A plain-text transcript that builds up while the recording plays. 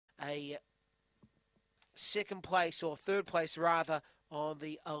a second place, or third place rather, on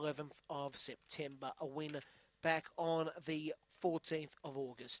the 11th of September. A win back on the 14th of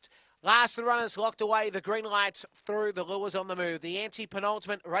August. Last, the runners locked away. The green lights through. The lures on the move. The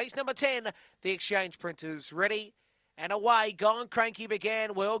anti-penultimate race number 10. The Exchange Printers ready and away. Gone Cranky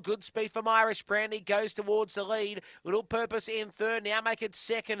began well. Good speed from Irish Brandy. Goes towards the lead. Little Purpose in third. Now make it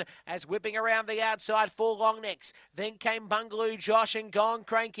second as whipping around the outside for Long Necks. Then came Bungaloo Josh and Gone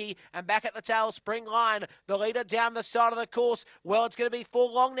Cranky. And back at the tail, Spring Line. The leader down the side of the course. Well, it's going to be for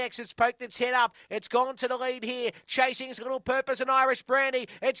Long Necks. It's poked its head up. It's gone to the lead here. Chasing its Little Purpose and Irish Brandy.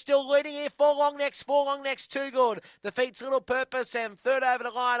 It's still leading here for Long Necks. For Long Necks, too good. Defeats Little Purpose and third over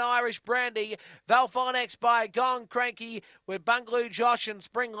the line, Irish Brandy. They'll follow next by Gone Cranky with Bungaloo Josh and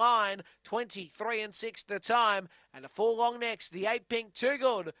Spring Line, 23 and 6 the time, and a 4 Long Necks, the 8 Pink, too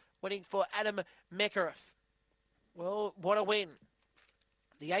good, winning for Adam Meckereth. Well, what a win.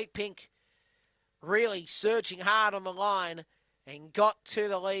 The 8 Pink really surging hard on the line and got to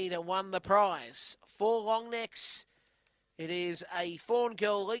the lead and won the prize. 4 Long Necks, it is a Fawn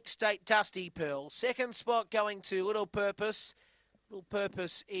Girl Elite State Dusty Pearl. Second spot going to Little Purpose. Little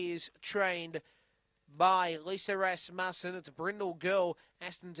Purpose is trained by Lisa Rasmussen. It's a Brindle Girl,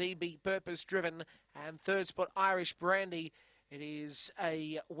 Aston DB Purpose driven. And third spot, Irish Brandy. It is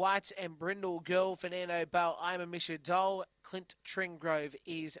a White and Brindle Girl. Fernando Bell, I'm a Misha Dole. Clint Tringrove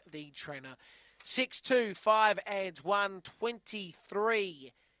is the trainer. 6, 2, 5 and 1,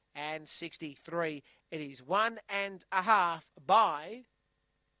 23 and 63. It is 1.5 by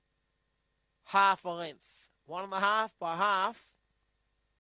half a length. 1.5 by half.